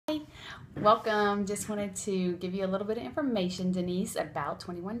Welcome. Just wanted to give you a little bit of information, Denise, about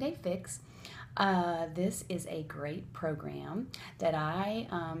 21 Day Fix. This is a great program that I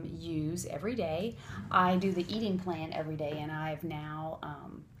use every day. I do the eating plan every day, and I've now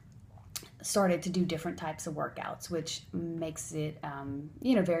started to do different types of workouts, which makes it,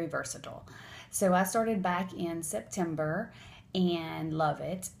 very versatile. So I started back in September and love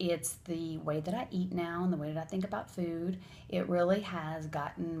it. It's the way that I eat now and the way that I think about food. It really has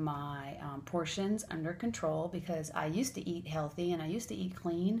gotten my portions under control because I used to eat healthy and I used to eat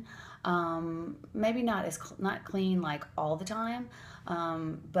clean. Maybe not clean like all the time,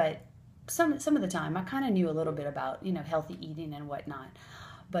 but some of the time I kind of knew a little bit about healthy eating and whatnot.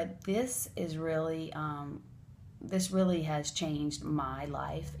 But this really has changed my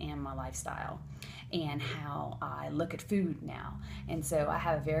life and my lifestyle and how I look at food now. And so I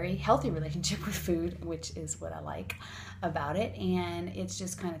have a very healthy relationship with food, which is what I like about it. And it's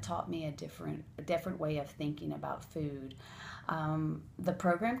just kind of taught me a different way of thinking about food. The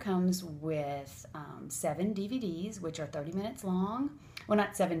program comes with 7 DVDs, which are 30 minutes long. Well,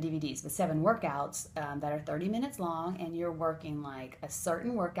 not 7 DVDs, but 7 workouts that are 30 minutes long, and you're working like a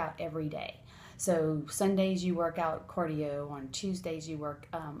certain workout every day. So Sundays you work out cardio, on Tuesdays you work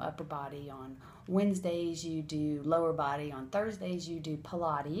upper body, on Wednesdays you do lower body, on Thursdays you do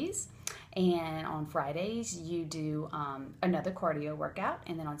Pilates, and on Fridays you do another cardio workout,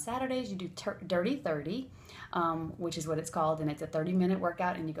 and then on Saturdays you do Dirty 30, which is what it's called, and it's a 30-minute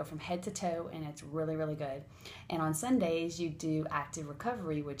workout, and you go from head to toe, and it's really, really good. And on Sundays you do active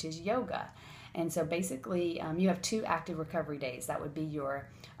recovery, which is yoga. And so basically you have 2 active recovery days. That would be your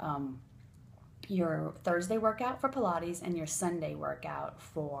Thursday workout for Pilates and your Sunday workout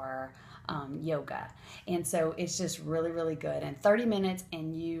for yoga. And so it's just really, really good. And 30 minutes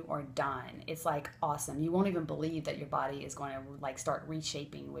and you are done. It's like awesome. You won't even believe that your body is going to like start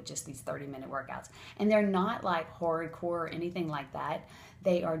reshaping with just these 30-minute workouts. And they're not like hardcore or anything like that.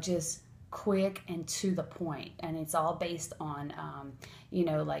 They are just quick and to the point, and it's all based on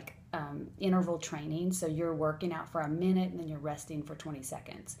interval training. So you're working out for a minute and then you're resting for 20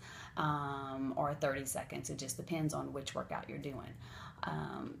 seconds or 30 seconds. It just depends on which workout you're doing.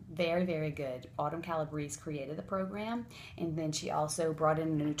 Very, very good. Autumn Calabrese created the program, and then she also brought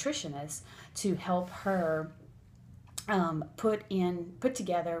in a nutritionist to help her put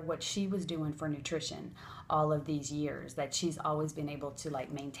together what she was doing for nutrition all of these years, that she's always been able to like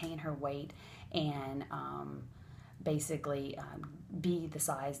maintain her weight and basically be the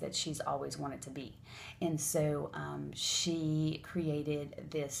size that she's always wanted to be. And so she created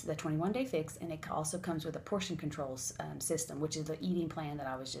the 21 Day Fix, and it also comes with a portion control system, which is the eating plan that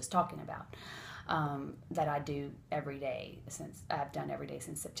I was just talking about. That I do every day since I've done every day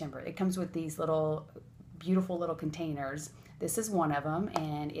since September. It comes with these beautiful little containers. This is one of them,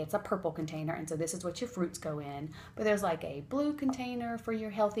 and it's a purple container, and so this is what your fruits go in. But there's like a blue container for your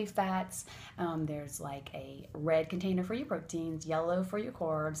healthy fats, there's like a red container for your proteins, yellow for your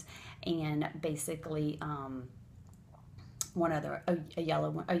carbs, and basically a yellow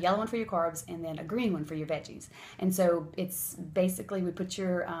one for your carbs, and then a green one for your veggies. And so it's basically, we put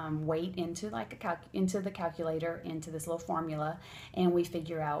your weight into into the calculator, into this little formula, and we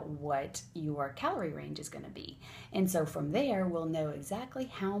figure out what your calorie range is going to be. And so from there we'll know exactly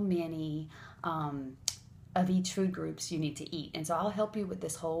how many of each food groups you need to eat. And so I'll help you with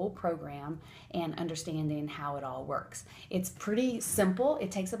this whole program and understanding how it all works. It's pretty simple.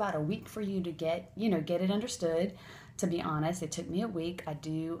 It takes about a week for you to get it understood. To be honest, it took me a week. I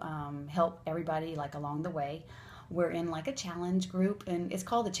do help everybody like along the way. We're in like a challenge group, and it's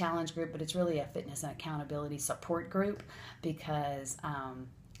called a challenge group, but it's really a fitness and accountability support group because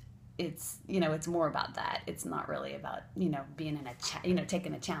it's more about that. It's not really about being in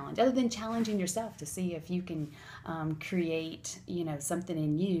taking a challenge, other than challenging yourself to see if you can create something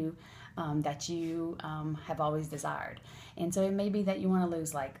in you that you have always desired. And so it may be that you want to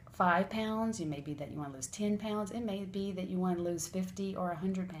lose like 5 pounds. It may be that you want to lose 10 pounds. It may be that you want to lose 50 or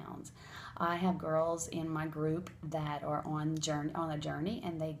 100 pounds. I have girls in my group that are on a journey,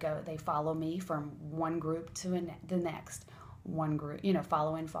 and they follow me from one group to the next. One group,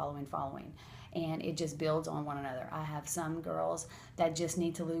 following, and it just builds on one another. I have some girls that just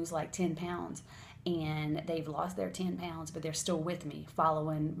need to lose like 10 pounds, and they've lost their 10 pounds, but they're still with me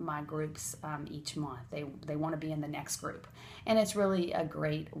following my groups each month. They want to be in the next group, and it's really a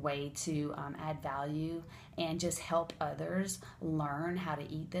great way to add value and just help others learn how to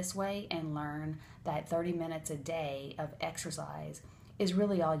eat this way, and learn that 30 minutes a day of exercise is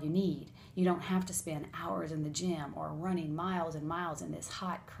really all you need. You don't have to spend hours in the gym or running miles and miles in this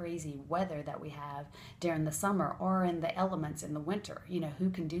hot, crazy weather that we have during the summer or in the elements in the winter. You know, who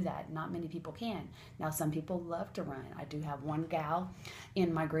can do that? Not many people can. Now, some people love to run. I do have one gal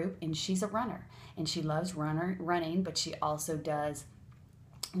in my group, and she's a runner, and she loves running, but she also does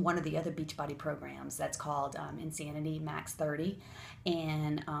one of the other Beachbody programs that's called Insanity Max 30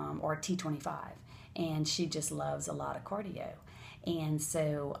 and or T25, and she just loves a lot of cardio. And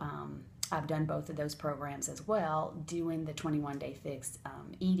so I've done both of those programs as well, doing the 21-day fixed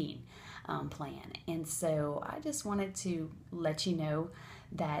eating plan. And so I just wanted to let you know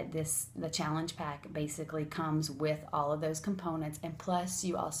that the challenge pack basically comes with all of those components, and plus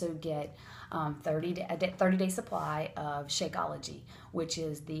you also get 30-day supply of Shakeology, which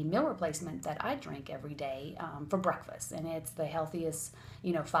is the meal replacement that I drink every day for breakfast, and it's the healthiest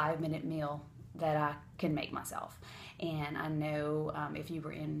 5-minute meal that I can make myself. And I know if you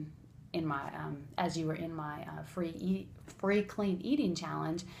were in my as you were in my free clean eating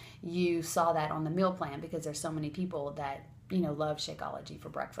challenge, you saw that on the meal plan, because there's so many people that love Shakeology for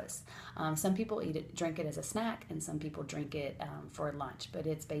breakfast. Some people drink it as a snack, and some people drink it for lunch. But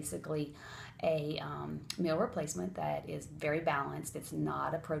it's basically a meal replacement that is very balanced. It's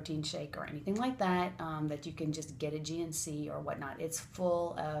not a protein shake or anything like that that you can just get at GNC or whatnot. It's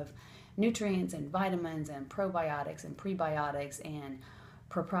full of nutrients and vitamins and probiotics and prebiotics and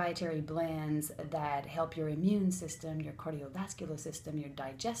proprietary blends that help your immune system, your cardiovascular system, your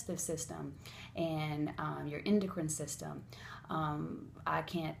digestive system, and your endocrine system. I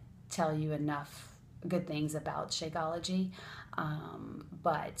can't tell you enough good things about Shakeology,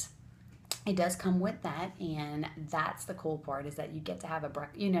 but it does come with that, and that's the cool part, is that you get to have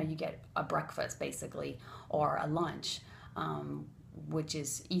you get a breakfast basically, or a lunch, which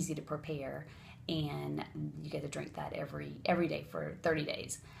is easy to prepare, and you get to drink that every day for 30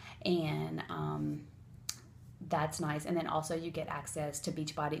 days, and that's nice. And then also you get access to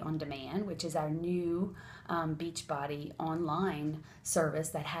Beachbody On Demand, which is our new Beachbody online service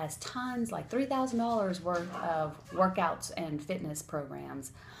that has tons, like $3,000 worth of workouts and fitness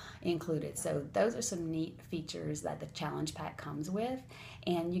programs included. So those are some neat features that the challenge pack comes with,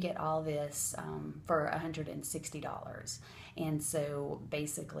 and you get all this for $160. And so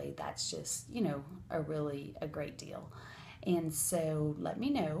basically that's just a great deal. And so let me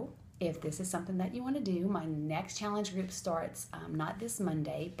know if this is something that you want to do. My next challenge group starts not this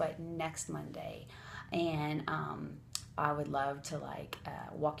Monday, but next Monday, and I would love to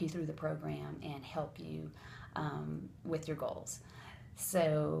walk you through the program and help you with your goals.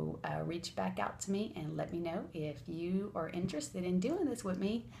 So reach back out to me and let me know if you are interested in doing this with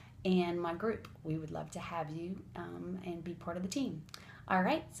me and my group. We would love to have you and be part of the team. All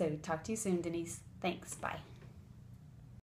right, so talk to you soon, Denise. Thanks. Bye.